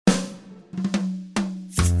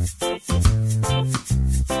Everybody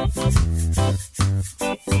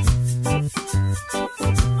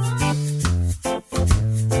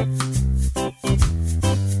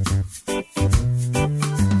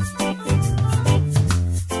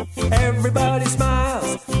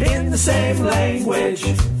smiles in the same language.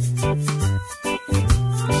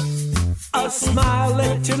 A smile,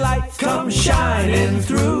 let your light come shining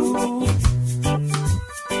through.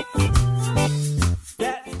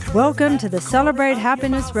 Welcome to the Celebrate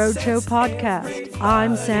Happiness Roadshow podcast.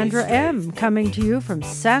 I'm Sandra M., coming to you from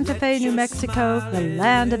Santa Fe, New Mexico, the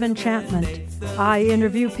land of enchantment. I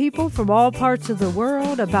interview people from all parts of the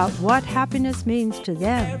world about what happiness means to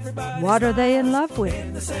them. What are they in love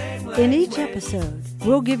with? In each episode,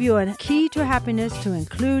 we'll give you a key to happiness to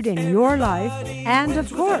include in your life. And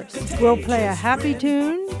of course, we'll play a happy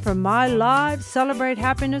tune from my live Celebrate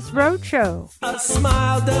Happiness Roadshow. A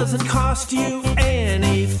smile doesn't cost you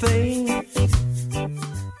anything.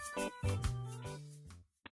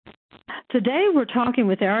 Today we're talking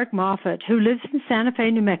with Eric Moffat, who lives in Santa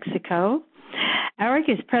Fe, New Mexico. Eric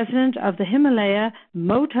is president of the Himalaya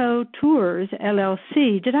Moto Tours,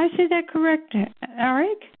 LLC. Did I say that correct,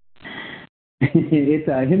 Eric? It's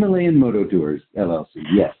Himalayan Moto Tours, LLC,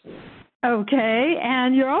 yes. Okay,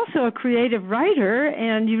 and you're also a creative writer,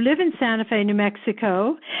 and you live in Santa Fe, New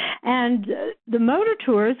Mexico, and the motor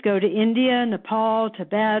tours go to India, Nepal,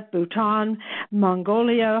 Tibet, Bhutan,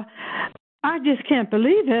 Mongolia. I just can't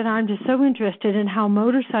believe it. I'm just so interested in how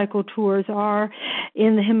motorcycle tours are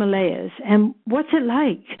in the Himalayas. And what's it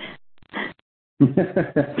like?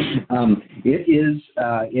 It is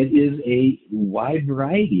a wide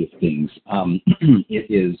variety of things. It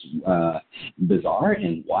is bizarre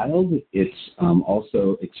and wild. It's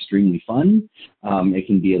also extremely fun. It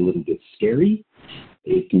can be a little bit scary.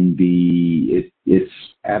 It can be. It's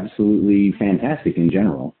absolutely fantastic in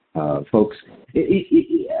general. Folks,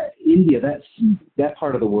 India, that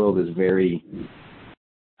part of the world is very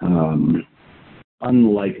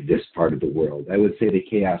unlike this part of the world. I would say the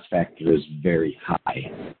chaos factor is very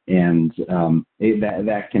high, and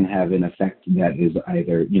that can have an effect that is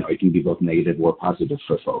either, it can be both negative or positive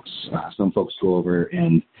for folks. Some folks go over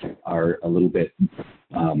and are a little bit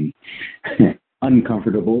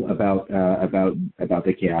uncomfortable about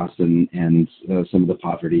the chaos and some of the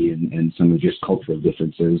poverty and some of just cultural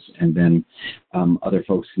differences, and then other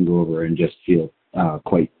folks can go over and just feel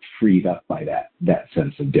quite freed up by that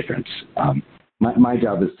sense of difference. My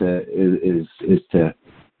job is to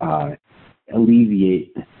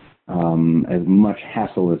alleviate as much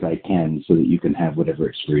hassle as I can so that you can have whatever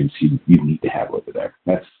experience you need to have over there.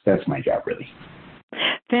 That's my job, really.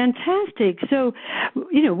 Fantastic. So,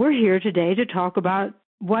 we're here today to talk about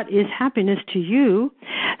what is happiness to you.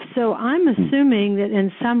 So I'm assuming that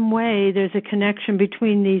in some way there's a connection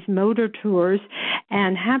between these motor tours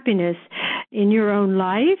and happiness in your own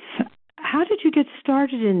life. How did you get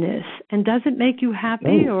started in this? And does it make you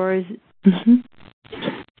happy, or is it...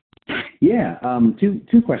 Yeah, two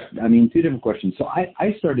questions. Two different questions. So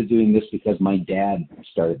I started doing this because my dad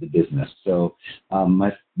started the business. So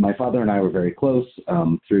my father and I were very close.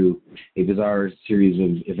 Through a bizarre series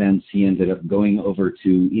of events, he ended up going over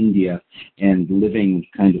to India and living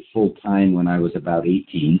kind of full time when I was about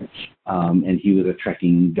 18. And he was a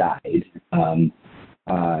trekking guide. And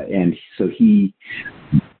so he,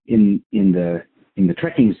 in the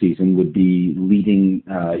trekking season, would be leading,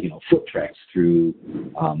 foot treks through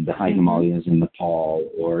the high Himalayas in Nepal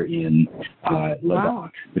or in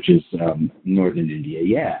Ladakh, which is northern India.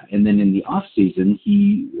 Yeah, and then in the off season,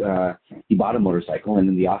 he bought a motorcycle, and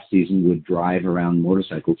in the off season would drive around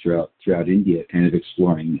motorcycle throughout India, kind of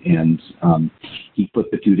exploring. And he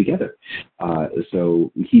put the two together.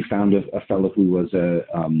 So he found a fellow who was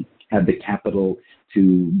had the capital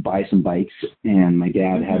to buy some bikes, and my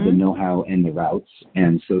dad had the know-how and the routes,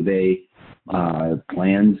 and so they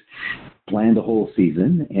planned a whole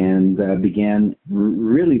season and began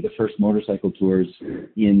really the first motorcycle tours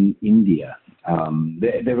in India.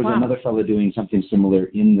 There was another fellow doing something similar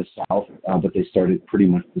in the south, but they started pretty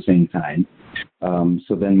much at the same time.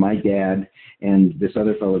 So then my dad and this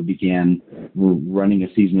other fellow began running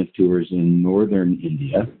a season of tours in northern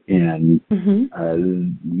India, and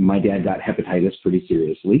my dad got hepatitis pretty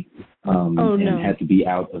seriously, and had to be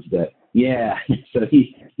out of the. Yeah, so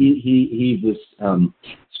he was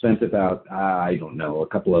spent about a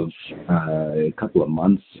couple of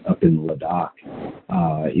months up in Ladakh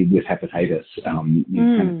with hepatitis, kind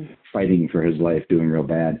of fighting for his life, doing real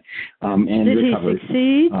bad, and did recovered. He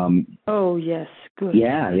succeed? Oh yes, good.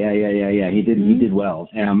 Yeah. He did well,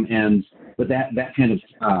 but that kind of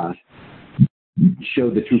show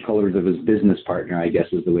the true colors of his business partner, I guess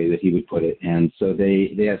is the way that he would put it. And so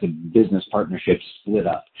they as a business partnership split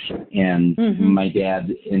up, and my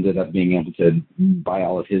dad ended up being able to buy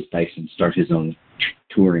all of his bikes and start his own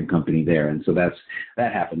touring company there. And so that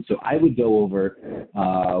happened. So I would go over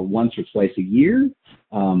once or twice a year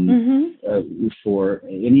for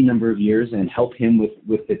any number of years and help him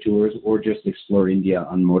with the tours, or just explore India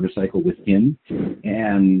on motorcycle with him.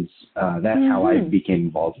 And that's how I became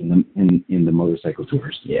involved in the motorcycle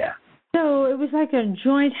tours. Yeah. So it was like a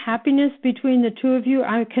joint happiness between the two of you.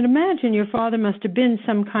 I can imagine your father must have been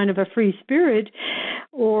some kind of a free spirit,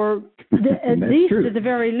 or at the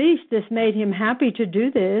very least, this made him happy to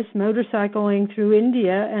do this, motorcycling through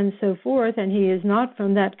India and so forth. And he is not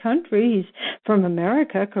from that country; he's from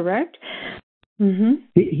America, correct?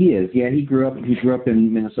 He is. Yeah, he grew up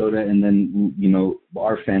in Minnesota, and then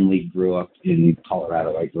our family grew up in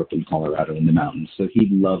Colorado. I grew up in Colorado in the mountains, so he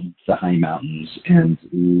loved the high mountains and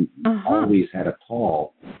always had a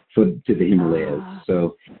call to the Himalayas.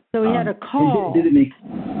 So he had a call. Did it make?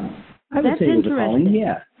 I would say it was a calling.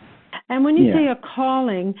 Yeah. And when you say a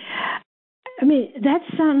calling, I mean, that's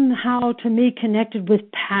somehow, to me, connected with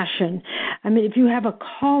passion. I mean, if you have a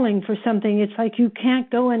calling for something, it's like you can't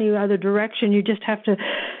go any other direction. You just have to,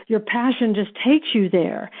 your passion just takes you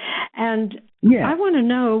there. And I want to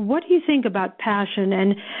know, what do you think about passion,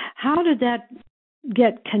 and how did that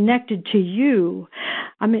get connected to you?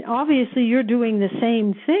 I mean, obviously, you're doing the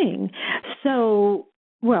same thing. So,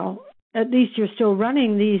 well, at least you're still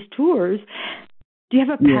running these tours. Do you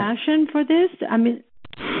have a passion for this? I mean...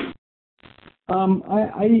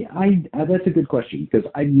 that's a good question, because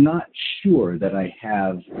I'm not sure that I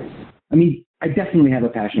have. I mean, I definitely have a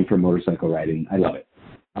passion for motorcycle riding. I love it.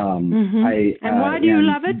 And why do you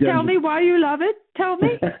love it? Tell me why you love it. Tell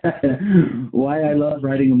me. Why I love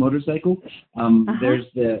riding a motorcycle. There's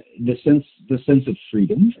the sense of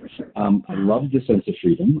freedom. I love the sense of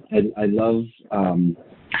freedom. I love.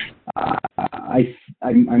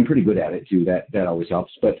 I'm pretty good at it too. That always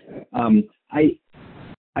helps. But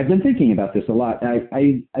I've been thinking about this a lot.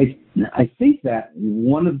 I think that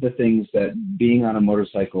one of the things that being on a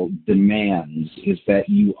motorcycle demands is that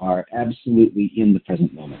you are absolutely in the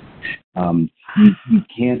present moment. You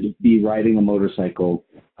can't be riding a motorcycle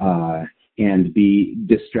and be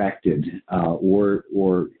distracted, or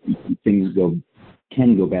things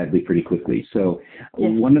can go badly pretty quickly. So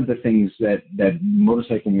one of the things that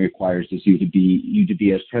motorcycling requires is you to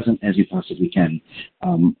be as present as you possibly can,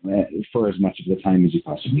 for as much of the time as you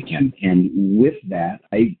possibly can. And with that,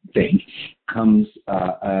 I think, comes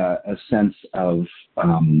a sense of,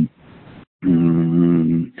 well,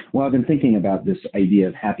 I've been thinking about this idea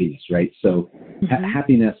of happiness, right? So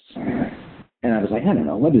happiness. And I was like, I don't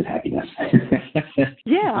know, what is happiness?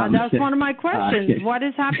 That's one of my questions. What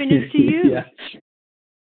is happiness to you?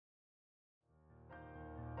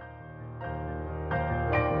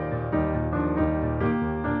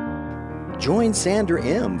 Join Sandra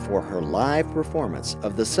M. for her live performance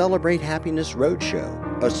of the Celebrate Happiness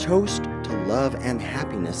Roadshow, a toast to love and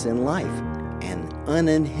happiness in life, an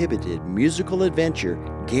uninhibited musical adventure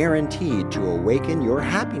guaranteed to awaken your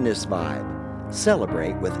happiness vibe.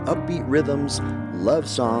 Celebrate with upbeat rhythms, love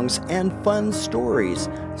songs, and fun stories,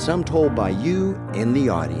 some told by you in the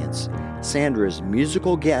audience. Sandra's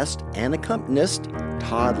musical guest and accompanist,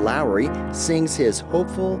 Todd Lowry, sings his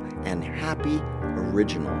hopeful and happy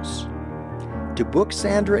originals. To book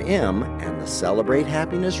Sandra M. and the Celebrate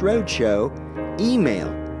Happiness Roadshow, email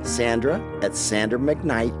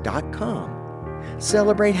sandra@sandramcknight.com.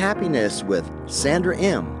 Celebrate happiness with Sandra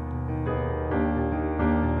M.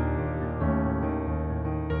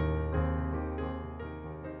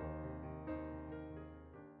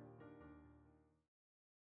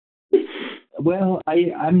 Well,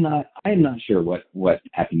 I'm not sure what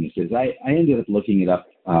happiness is. I ended up looking it up.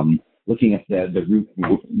 Looking at the root,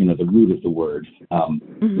 the root of the word,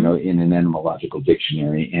 in an etymological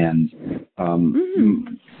dictionary, and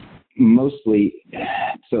mostly,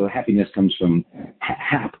 so happiness comes from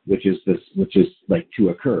hap, which is like to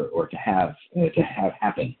occur or to have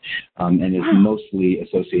happen, and is mostly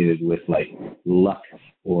associated with like luck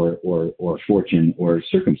or fortune or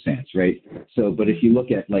circumstance, right? So, but if you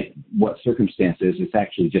look at like what circumstance is, it's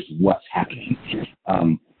actually just what's happening,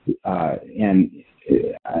 and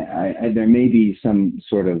there may be some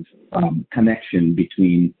sort of connection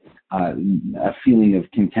between a feeling of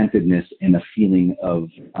contentedness and a feeling of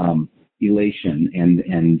elation and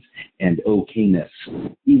okayness,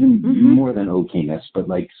 even more than okayness, but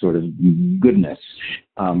like sort of goodness,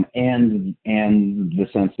 and the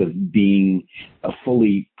sense of being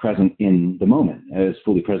fully present in the moment, as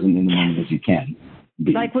fully present in the moment as you can.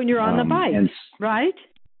 be. Like when you're on the bike, right?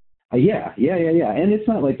 Yeah. And it's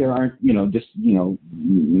not like there aren't, just,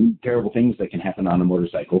 terrible things that can happen on a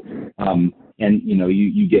motorcycle. And,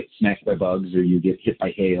 you get smacked by bugs, or you get hit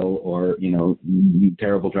by hail, or,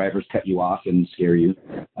 terrible drivers cut you off and scare you.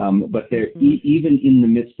 But there, even in the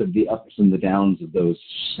midst of the ups and the downs of those,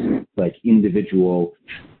 like, individual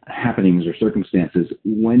happenings or circumstances,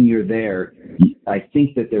 when you're there, I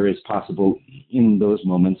think that there is possible in those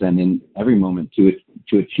moments and in every moment to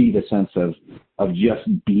achieve a sense of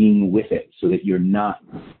just being with it, so that you're not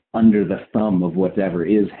under the thumb of whatever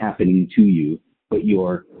is happening to you, but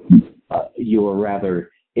you're rather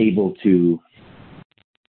able to,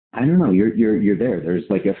 I don't know, you're there. There's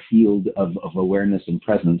like a field of awareness and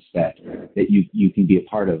presence that you can be a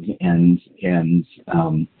part of and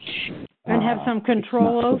have some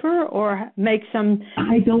control over, or make some.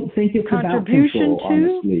 I don't think it's contribution about control, to.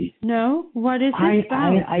 honestly. No, what is it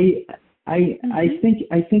about? I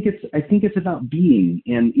think it's about being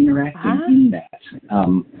and interacting in that.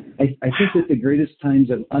 I think that the greatest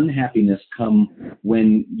times of unhappiness come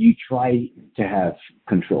when you try to have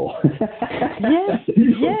control. Yes.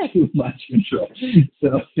 Too much control.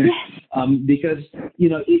 So, because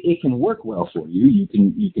it can work well for you. You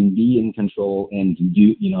can be in control and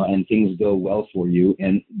and things go well for you.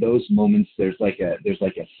 And those moments, there's like a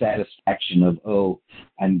satisfaction of, oh,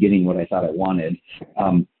 I'm getting what I thought I wanted.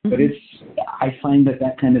 But I find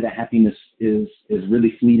that kind of a happiness is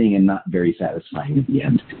really fleeting and not very satisfying at the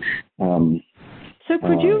end. So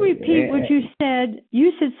could you repeat what you said?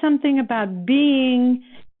 You said something about being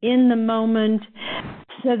in the moment,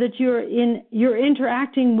 so that you're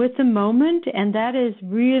interacting with the moment, and that is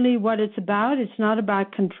really what it's about. It's not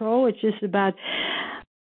about control. It's just about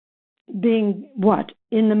being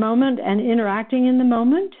in the moment and interacting in the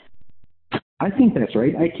moment. I think that's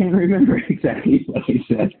right. I can't remember exactly what I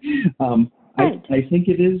said. Right. I think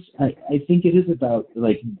it is. I think it is about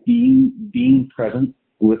like being present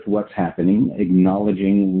with what's happening,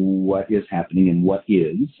 acknowledging what is happening and what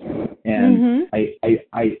is. And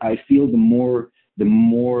I feel the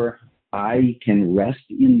more I can rest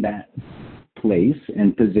in that place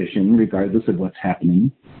and position, regardless of what's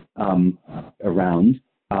happening around,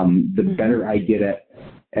 the better I get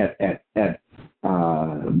at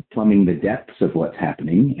plumbing the depths of what's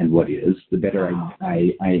happening and what is, the better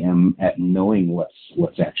I am at knowing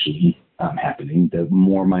what's actually happening. The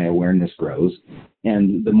more my awareness grows,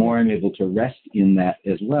 and the more I'm able to rest in that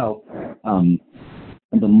as well,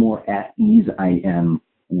 the more at ease I am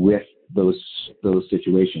with those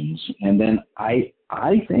situations. And then I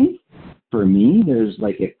think for me, there's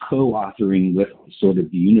like a co-authoring with sort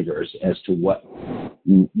of the universe as to what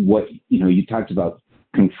you talked about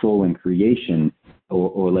control and creation,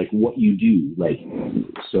 or like what you do. Like,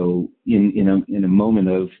 so in a moment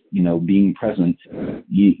of being present,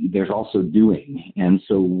 there's also doing. And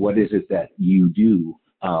so what is it that you do?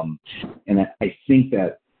 And I think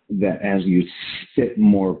that as you sit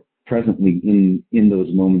more presently in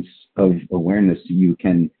those moments of awareness, you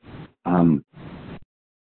can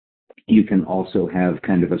also have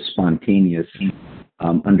kind of a spontaneous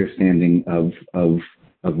understanding of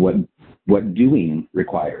what doing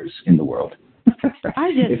requires in the world.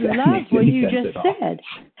 I just love what you just said.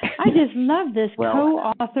 I just love this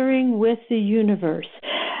co-authoring with the universe.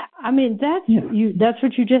 I mean, that's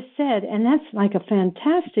what you just said, and that's like a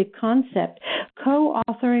fantastic concept,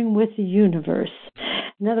 co-authoring with the universe.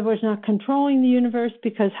 In other words, not controlling the universe,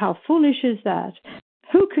 because how foolish is that?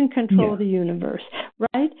 Who can control the universe,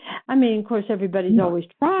 right? I mean, of course, everybody's always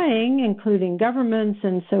trying, including governments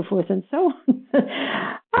and so forth and so on.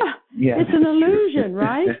 It's an illusion,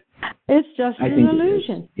 right? It's just an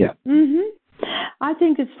illusion. Yeah. I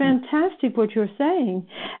think it's fantastic what you're saying,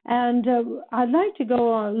 and I'd like to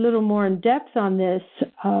go a little more in depth on this.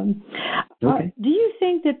 Do you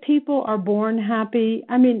think that people are born happy?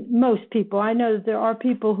 I mean, most people. I know that there are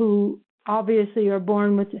people who obviously are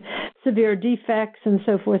born with severe defects and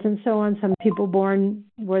so forth and so on. Some people born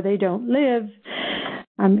where they don't live.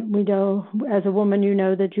 We know, as a woman,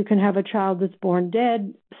 that you can have a child that's born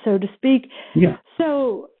dead, so to speak. Yeah.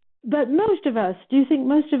 So, but most of us, do you think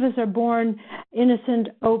most of us are born innocent,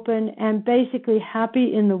 open, and basically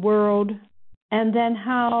happy in the world? And then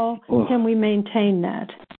how can we maintain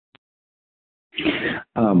that?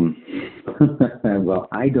 Well,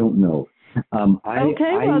 I don't know. Then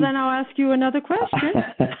I'll ask you another question.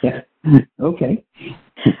 Okay.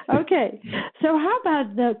 Okay. So how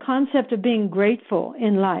about the concept of being grateful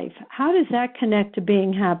in life? How does that connect to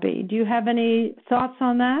being happy? Do you have any thoughts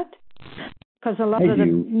on that? Because a lot of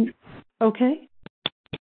do. Okay.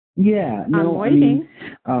 Yeah. No, I'm waiting.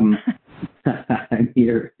 I mean, I'm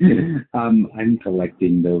here. I'm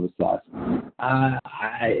collecting those thoughts.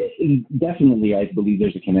 Definitely, I believe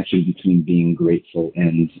there's a connection between being grateful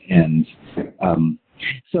and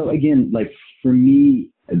so again, like for me,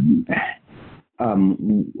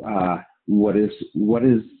 what is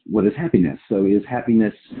happiness? So is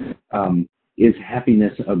happiness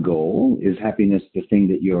a goal? Is happiness the thing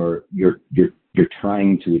that you're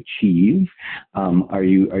trying to achieve? Are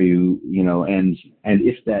you and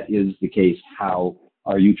if that is the case, how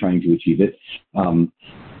are you trying to achieve it?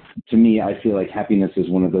 To me, I feel like happiness is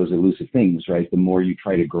one of those elusive things, right? The more you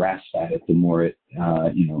try to grasp at it, the more it,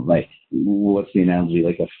 like what's the analogy?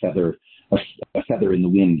 Like a feather in the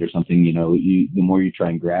wind or something. The more you try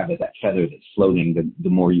and grab at that feather that's floating, the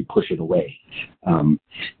more you push it away.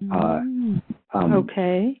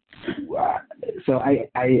 Okay. So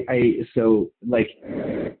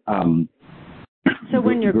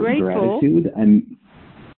when you're grateful, gratitude,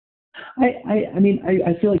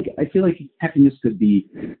 I feel like happiness could be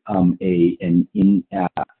I'm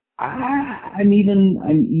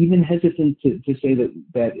even hesitant to say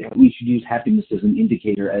that we should use happiness as an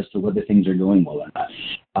indicator as to whether things are going well or not.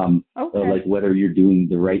 Or like whether you're doing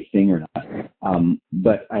the right thing or not.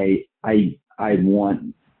 But I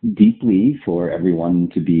want deeply for everyone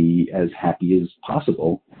to be as happy as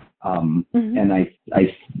possible. And I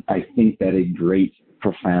think that a great,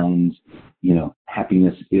 profound,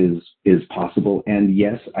 happiness is possible. And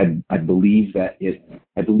yes, I believe that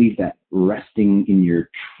resting in your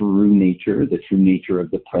true nature, the true nature of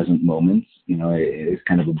the present moment, is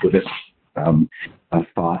kind of a Buddhist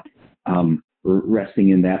thought. Resting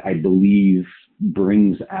in that, I believe,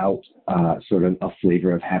 brings out sort of a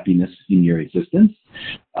flavor of happiness in your existence.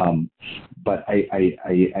 But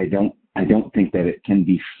I don't think that it can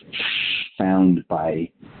be found by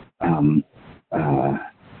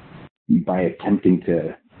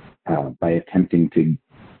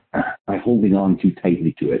holding on too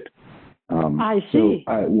tightly to it. I see.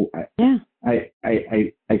 So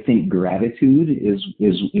I think gratitude is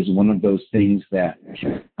one of those things that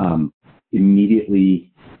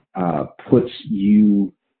immediately puts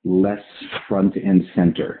you less front and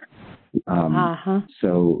center.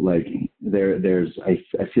 So like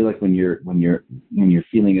I feel like when you're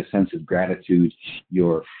feeling a sense of gratitude,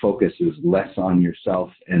 your focus is less on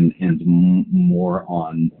yourself and more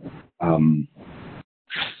on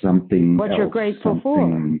something what else, you're grateful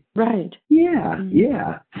for. Right. Yeah.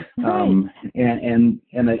 Right. And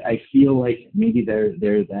I feel like maybe that's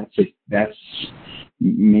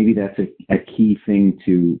a key thing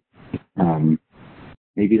to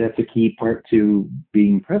maybe that's a key part to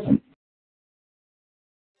being present.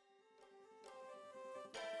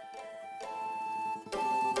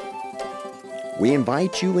 We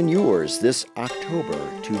invite you and yours this October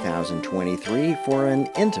 2023 for an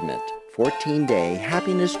intimate 14-day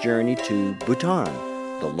happiness journey to Bhutan,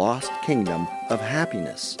 the lost kingdom of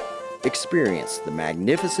happiness. Experience the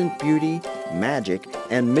magnificent beauty, magic,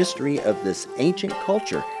 and mystery of this ancient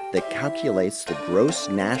culture that calculates the gross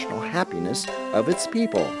national happiness of its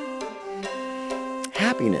people.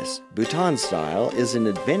 Happiness, Bhutan style, is an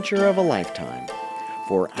adventure of a lifetime.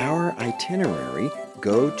 For our itinerary,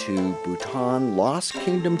 go to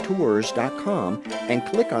BhutanLostKingdomTours.com and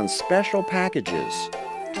click on Special Packages.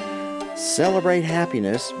 Celebrate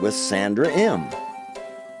happiness with Sandra M.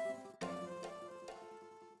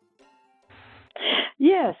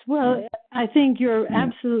 Yes, well, I think you're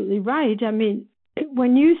absolutely right. I mean,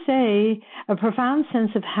 when you say a profound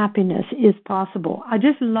sense of happiness is possible, I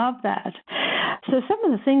just love that. So some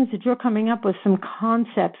of the things that you're coming up with, some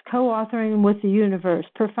concepts, co-authoring with the universe,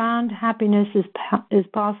 profound happiness is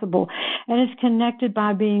possible, and it's connected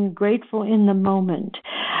by being grateful in the moment.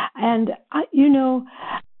 And,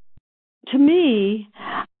 to me,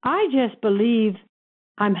 I just believe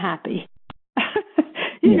I'm happy.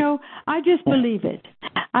 I just believe it.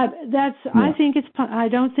 I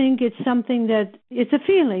don't think it's something that it's a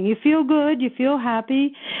feeling. You feel good, you feel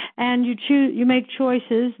happy, and you make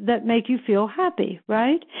choices that make you feel happy,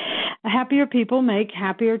 right? Happier people make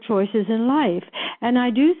happier choices in life. And I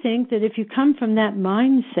do think that if you come from that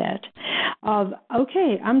mindset of,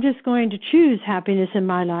 okay, I'm just going to choose happiness in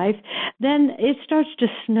my life, then it starts to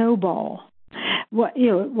snowball. What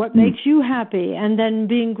makes you happy, and then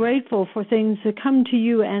being grateful for things that come to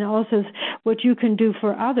you, and also what you can do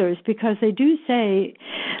for others, because they do say,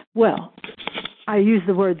 well, I use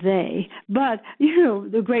the word they, but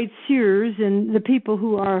the great seers and the people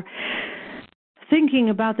who are thinking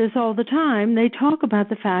about this all the time, they talk about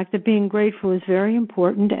the fact that being grateful is very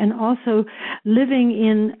important, and also living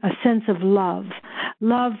in a sense of love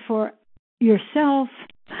for yourself,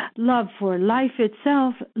 love for life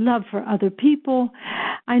itself, love for other people.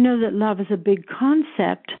 I know that love is a big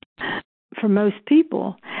concept for most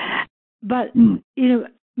people, but,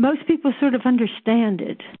 most people sort of understand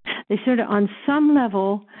it. They sort of, on some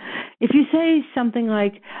level, if you say something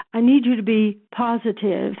like, I need you to be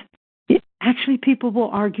positive, actually people will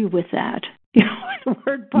argue with that. The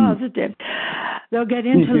word positive. They'll get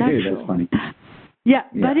intellectual. That's funny. Yeah,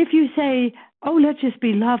 but if you say, let's just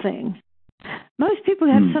be loving, most people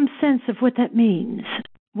have some sense of what that means,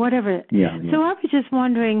 whatever. Yeah. So I was just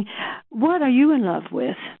wondering, what are you in love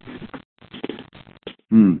with?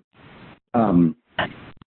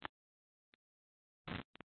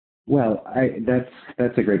 Well,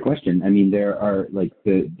 that's a great question. I mean, there are like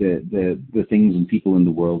the things and people in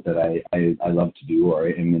the world that I love to do or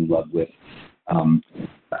am in love with, and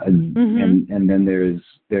then there's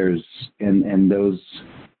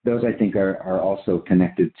those I think are also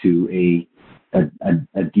connected to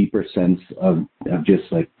a deeper sense of just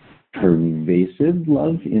like pervasive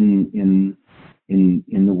love in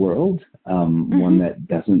the world, one that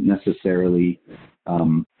doesn't necessarily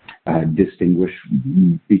distinguish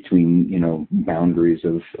between boundaries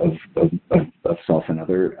of self and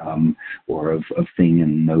other, or of thing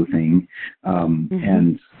and no thing,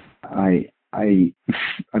 and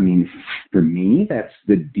I mean, for me, that's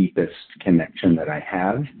the deepest connection that I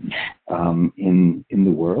have in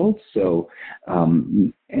the world. So,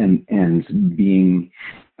 and being,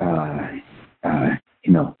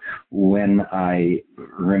 when I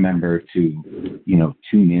remember to,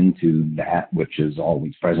 tune into that which is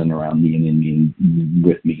always present around me and in me and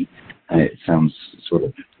with me, it sounds sort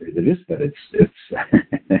of religious, but it's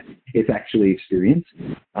it's actually experience.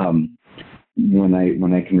 When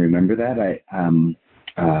I can remember that,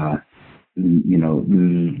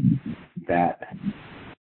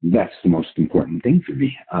 that's the most important thing for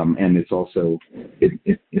me, and it's also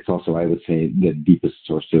I would say the deepest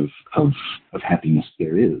source of happiness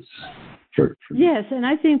there is. For yes, and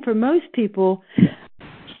I think for most people,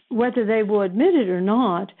 whether they will admit it or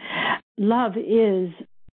not, love is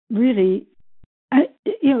really,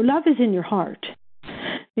 love is in your heart.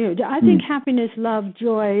 I think happiness, love,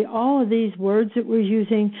 joy, all of these words that we're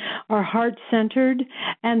using are heart-centered,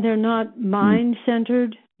 and they're not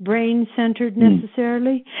mind-centered, brain-centered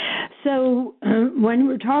necessarily. So when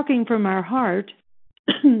we're talking from our heart,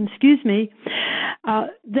 excuse me,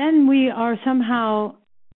 then we are somehow,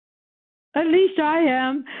 at least I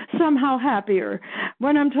am, somehow happier.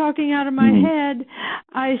 When I'm talking out of my head,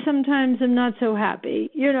 I sometimes am not so happy.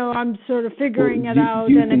 I'm sort of figuring it out,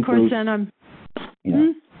 and of course then I'm...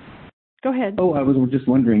 Go ahead. Oh, I was just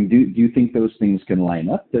wondering, do you think those things can line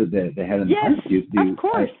up, the head and the heart? Yes, of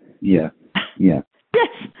course. Yeah. Yes,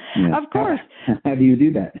 of course. How do you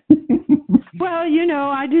do that? Well,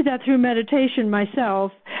 I do that through meditation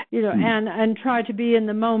myself, and try to be in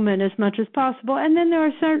the moment as much as possible. And then there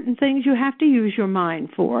are certain things you have to use your mind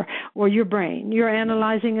for, or your brain. You're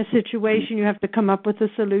analyzing a situation, you have to come up with a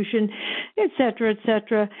solution, et cetera, et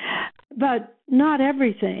cetera. But not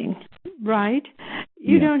everything, right?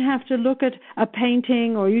 You don't have to look at a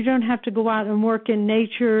painting, or you don't have to go out and work in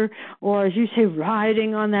nature, or as you say,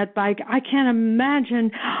 riding on that bike. I can't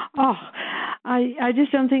imagine. I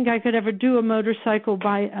just don't think I could ever do a motorcycle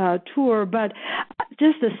tour, but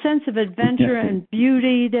just the sense of adventure and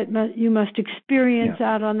beauty that you must experience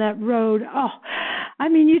out on that road.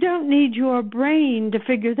 You don't need your brain to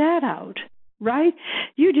figure that out, right?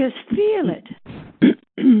 You just feel it.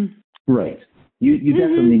 Right. You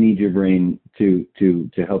definitely need your brain to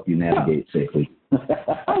help you navigate safely.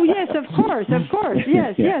 Oh, yes, of course.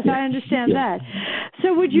 Yes, I understand that.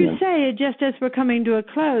 So would you say, just as we're coming to a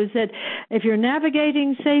close, that if you're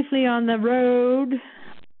navigating safely on the road,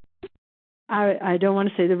 I don't want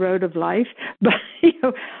to say the road of life, but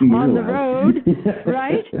on the road,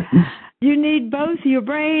 right? You need both your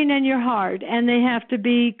brain and your heart, and they have to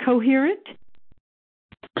be coherent?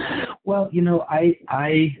 Well,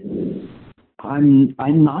 I'm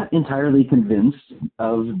not entirely convinced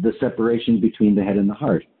of the separation between the head and the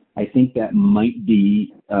heart. I think that might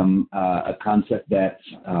be a concept that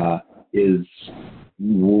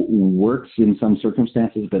works in some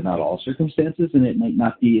circumstances, but not all circumstances, and it might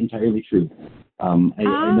not be entirely true. I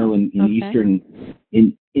know in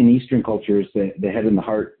Eastern cultures, the head and the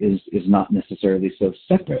heart is not necessarily so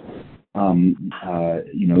separate.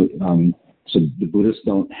 So the Buddhists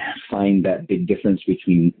don't find that big difference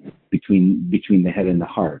between the head and the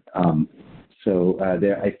heart.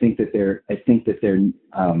 I think that there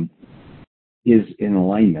is an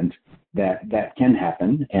alignment that can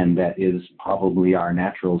happen, and that is probably our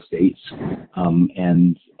natural states.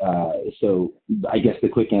 So I guess the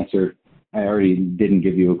quick answer I already didn't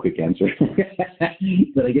give you a quick answer,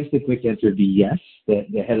 but I guess the quick answer would be yes.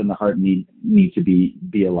 That the head and the heart need to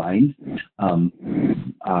be aligned,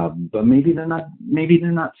 but maybe they're not. Maybe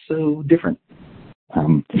they're not so different.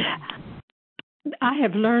 I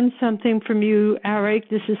have learned something from you, Eric.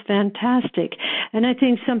 This is fantastic. And I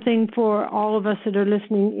think something for all of us that are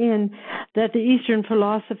listening in, that the Eastern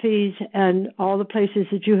philosophies and all the places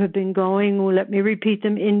that you have been going, well, let me repeat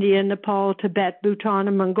them, India, Nepal, Tibet, Bhutan,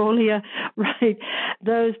 and Mongolia, right?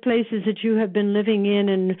 Those places that you have been living in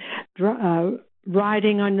and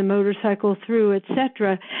riding on the motorcycle through,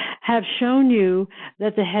 etc., have shown you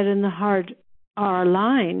that the head and the heart are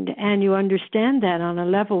aligned, and you understand that on a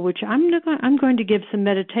level which I'm going to give some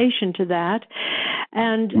meditation to that.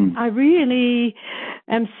 And I really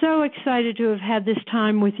am so excited to have had this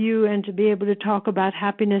time with you and to be able to talk about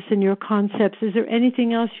happiness and your concepts. Is there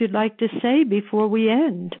anything else you'd like to say before we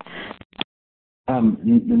end?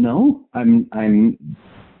 No, I'm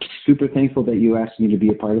super thankful that you asked me to be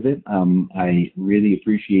a part of it. I really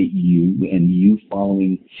appreciate you and you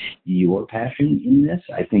following your passion in this.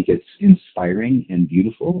 I think it's inspiring and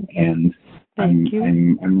beautiful, and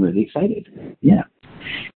I'm really excited. Yeah.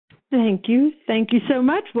 Thank you. Thank you so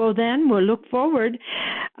much. Well, then we'll look forward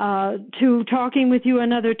to talking with you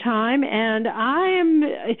another time. And I'm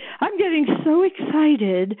getting so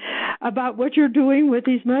excited about what you're doing with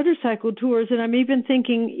these motorcycle tours. And I'm even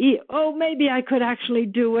thinking, maybe I could actually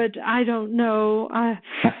do it. I don't know.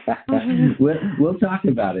 We'll talk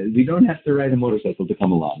about it. We don't have to ride a motorcycle to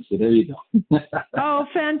come along. So there you go. Oh,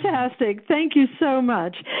 fantastic. Thank you so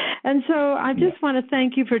much. And so I just want to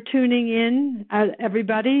thank you for tuning in,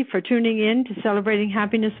 everybody, for tuning in to Celebrating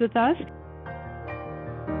Happiness with us.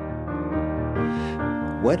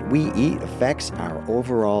 What we eat affects our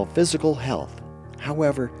overall physical health.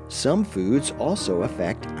 However, some foods also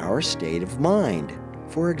affect our state of mind.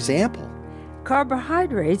 For example,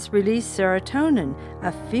 carbohydrates release serotonin,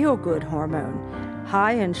 a feel-good hormone.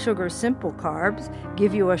 High in sugar simple carbs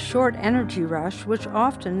give you a short energy rush, which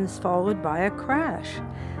often is followed by a crash.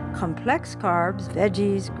 Complex carbs,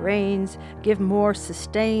 veggies, grains give more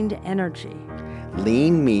sustained energy.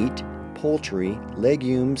 Lean meat, poultry,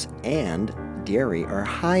 legumes, and dairy are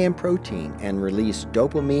high in protein and release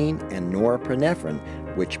dopamine and norepinephrine,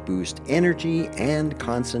 which boost energy and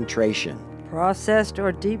concentration. Processed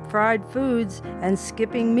or deep-fried foods and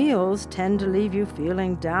skipping meals tend to leave you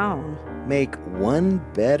feeling down. Make one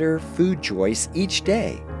better food choice each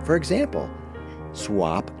day. For example,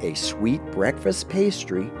 swap a sweet breakfast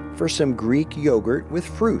pastry for some Greek yogurt with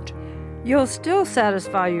fruit. You'll still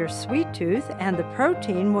satisfy your sweet tooth, and the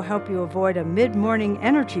protein will help you avoid a mid-morning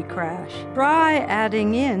energy crash. Try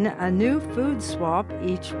adding in a new food swap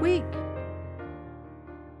each week.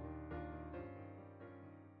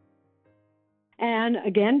 And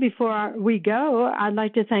again, before we go, I'd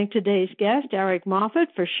like to thank today's guest, Eric Moffat,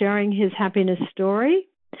 for sharing his happiness story.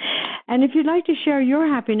 And if you'd like to share your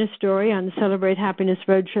happiness story on the Celebrate Happiness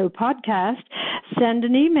Roadshow podcast, send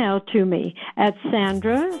an email to me at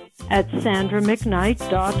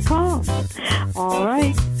sandra@sandramcknight.com. All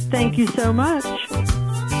right. Thank you so much.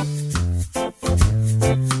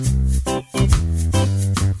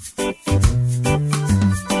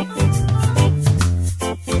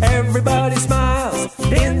 Everybody smiles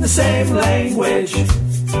in the same language.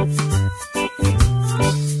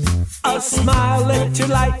 A smile, let your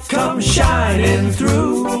light come shining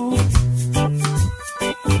through.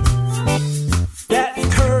 That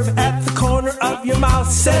curve at the corner of your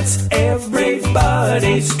mouth sets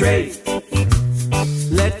everybody straight.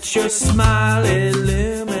 Let your smile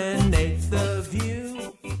illuminate